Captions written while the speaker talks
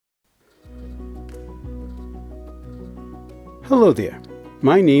Hello there,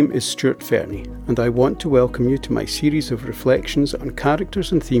 my name is Stuart Fernie and I want to welcome you to my series of reflections on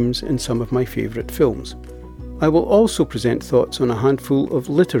characters and themes in some of my favourite films. I will also present thoughts on a handful of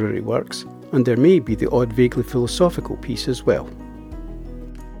literary works, and there may be the odd vaguely philosophical piece as well.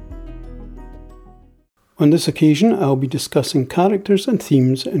 On this occasion I'll be discussing characters and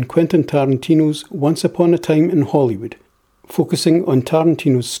themes in Quentin Tarantino's Once Upon a Time in Hollywood, focusing on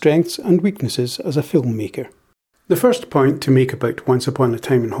Tarantino's strengths and weaknesses as a filmmaker. The first point to make about Once Upon a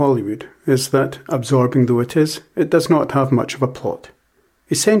Time in Hollywood is that, absorbing though it is, it does not have much of a plot.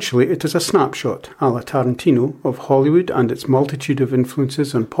 Essentially, it is a snapshot, a la Tarantino, of Hollywood and its multitude of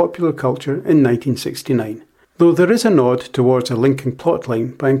influences on popular culture in 1969, though there is a nod towards a linking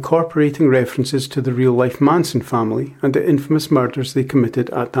plotline by incorporating references to the real-life Manson family and the infamous murders they committed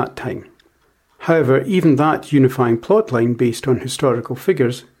at that time. However, even that unifying plotline based on historical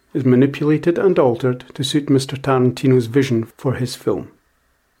figures is manipulated and altered to suit Mr. Tarantino's vision for his film.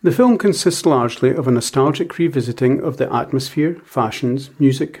 The film consists largely of a nostalgic revisiting of the atmosphere, fashions,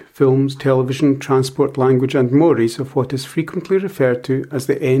 music, films, television, transport, language and mores of what is frequently referred to as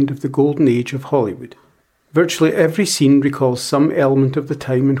the end of the golden age of Hollywood. Virtually every scene recalls some element of the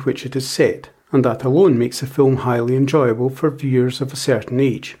time in which it is set, and that alone makes the film highly enjoyable for viewers of a certain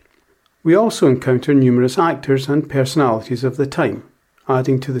age. We also encounter numerous actors and personalities of the time,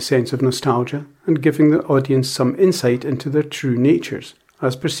 adding to the sense of nostalgia and giving the audience some insight into their true natures,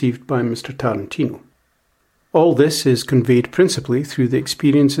 as perceived by Mr. Tarantino. All this is conveyed principally through the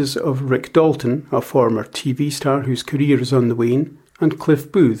experiences of Rick Dalton, a former TV star whose career is on the wane, and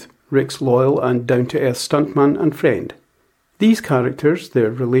Cliff Booth, Rick's loyal and down-to-earth stuntman and friend. These characters,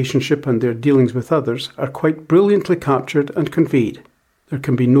 their relationship and their dealings with others are quite brilliantly captured and conveyed. There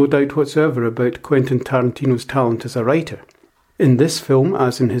can be no doubt whatsoever about Quentin Tarantino's talent as a writer. In this film,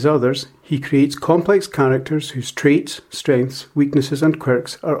 as in his others, he creates complex characters whose traits, strengths, weaknesses and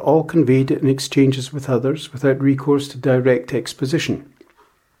quirks are all conveyed in exchanges with others without recourse to direct exposition.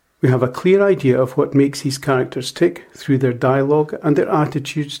 We have a clear idea of what makes these characters tick through their dialogue and their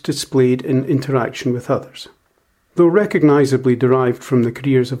attitudes displayed in interaction with others. Though recognisably derived from the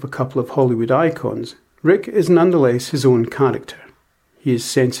careers of a couple of Hollywood icons, Rick is nonetheless his own character. He is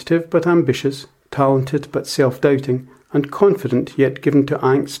sensitive but ambitious, talented but self-doubting, and confident yet given to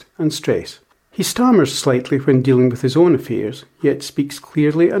angst and stress. He stammers slightly when dealing with his own affairs, yet speaks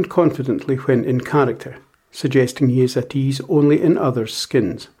clearly and confidently when in character, suggesting he is at ease only in others'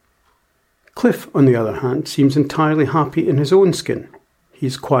 skins. Cliff, on the other hand, seems entirely happy in his own skin. He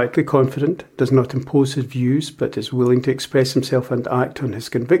is quietly confident, does not impose his views, but is willing to express himself and act on his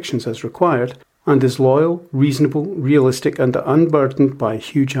convictions as required, and is loyal, reasonable, realistic, and unburdened by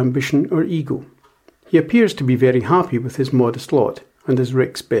huge ambition or ego. He appears to be very happy with his modest lot, and is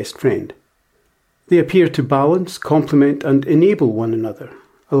Rick's best friend. They appear to balance, complement, and enable one another,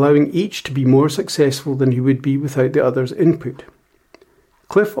 allowing each to be more successful than he would be without the other's input.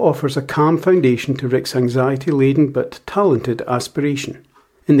 Cliff offers a calm foundation to Rick's anxiety-laden but talented aspiration.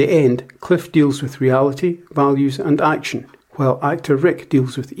 In the end, Cliff deals with reality, values, and action, while actor Rick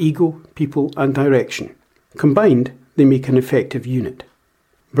deals with ego, people, and direction. Combined, they make an effective unit.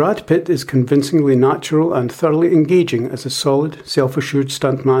 Brad Pitt is convincingly natural and thoroughly engaging as a solid, self-assured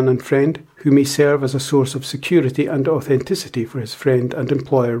stuntman and friend who may serve as a source of security and authenticity for his friend and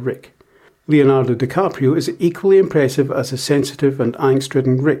employer Rick. Leonardo DiCaprio is equally impressive as a sensitive and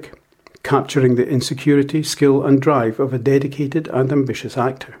angst-ridden Rick, capturing the insecurity, skill and drive of a dedicated and ambitious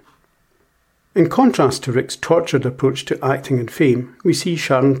actor. In contrast to Rick's tortured approach to acting and fame, we see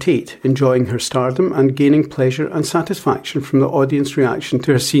Sharon Tate enjoying her stardom and gaining pleasure and satisfaction from the audience reaction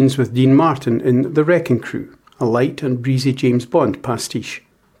to her scenes with Dean Martin in The Wrecking Crew, a light and breezy James Bond pastiche.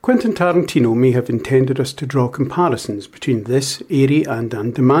 Quentin Tarantino may have intended us to draw comparisons between this airy and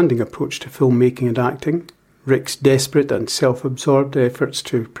undemanding approach to filmmaking and acting, Rick's desperate and self-absorbed efforts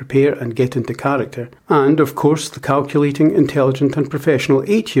to prepare and get into character, and, of course, the calculating, intelligent and professional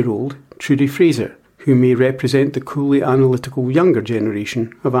 8-year-old Trudy Fraser, who may represent the coolly analytical younger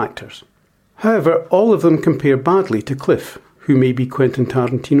generation of actors. However, all of them compare badly to Cliff, who may be Quentin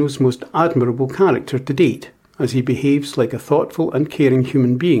Tarantino's most admirable character to date, as he behaves like a thoughtful and caring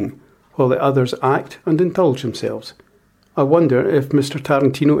human being, while the others act and indulge themselves. I wonder if Mr.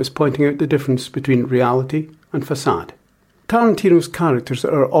 Tarantino is pointing out the difference between reality and facade. Tarantino's characters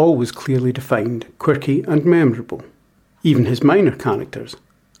are always clearly defined, quirky and memorable, even his minor characters,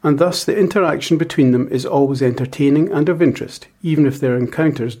 and thus the interaction between them is always entertaining and of interest, even if their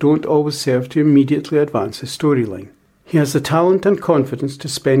encounters don't always serve to immediately advance his storyline. He has the talent and confidence to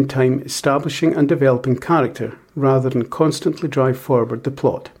spend time establishing and developing character, rather than constantly drive forward the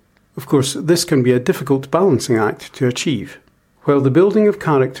plot. Of course, this can be a difficult balancing act to achieve. While the building of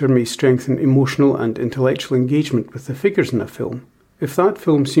character may strengthen emotional and intellectual engagement with the figures in a film, if that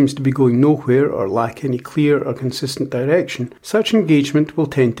film seems to be going nowhere or lack any clear or consistent direction, such engagement will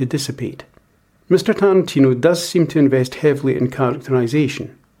tend to dissipate. Mr. Tarantino does seem to invest heavily in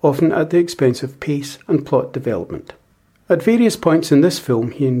characterization, often at the expense of pace and plot development. At various points in this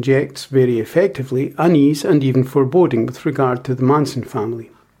film, he injects, very effectively, unease and even foreboding with regard to the Manson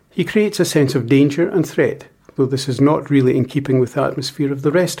family. He creates a sense of danger and threat, though this is not really in keeping with the atmosphere of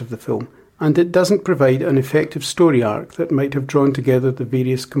the rest of the film, and it doesn't provide an effective story arc that might have drawn together the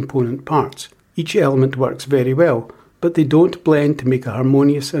various component parts. Each element works very well, but they don't blend to make a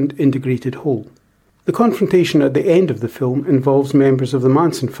harmonious and integrated whole. The confrontation at the end of the film involves members of the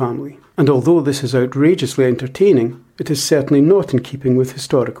Manson family, and although this is outrageously entertaining, it is certainly not in keeping with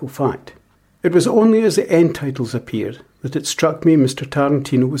historical fact. It was only as the end titles appeared that it struck me Mr.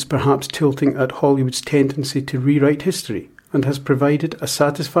 Tarantino was perhaps tilting at Hollywood's tendency to rewrite history, and has provided a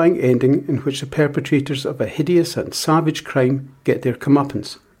satisfying ending in which the perpetrators of a hideous and savage crime get their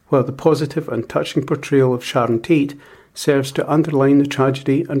comeuppance, while the positive and touching portrayal of Sharon Tate serves to underline the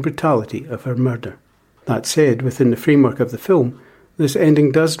tragedy and brutality of her murder. That said, within the framework of the film, this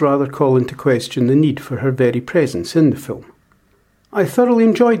ending does rather call into question the need for her very presence in the film. I thoroughly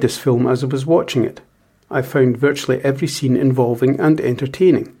enjoyed this film as I was watching it. I found virtually every scene involving and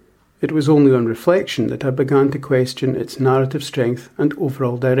entertaining. It was only on reflection that I began to question its narrative strength and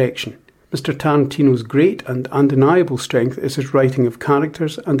overall direction. Mr. Tarantino's great and undeniable strength is his writing of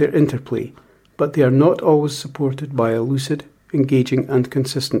characters and their interplay, but they are not always supported by a lucid, engaging and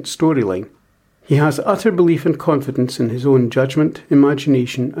consistent storyline. He has utter belief and confidence in his own judgment,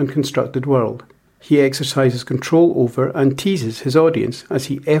 imagination and constructed world. He exercises control over and teases his audience as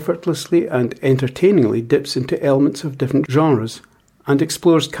he effortlessly and entertainingly dips into elements of different genres and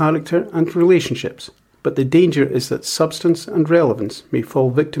explores character and relationships, but the danger is that substance and relevance may fall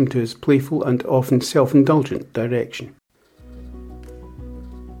victim to his playful and often self-indulgent direction.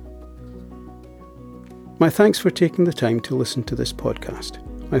 My thanks for taking the time to listen to this podcast.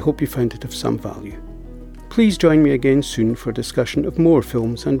 I hope you found it of some value. Please join me again soon for discussion of more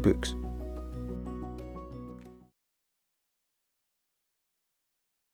films and books.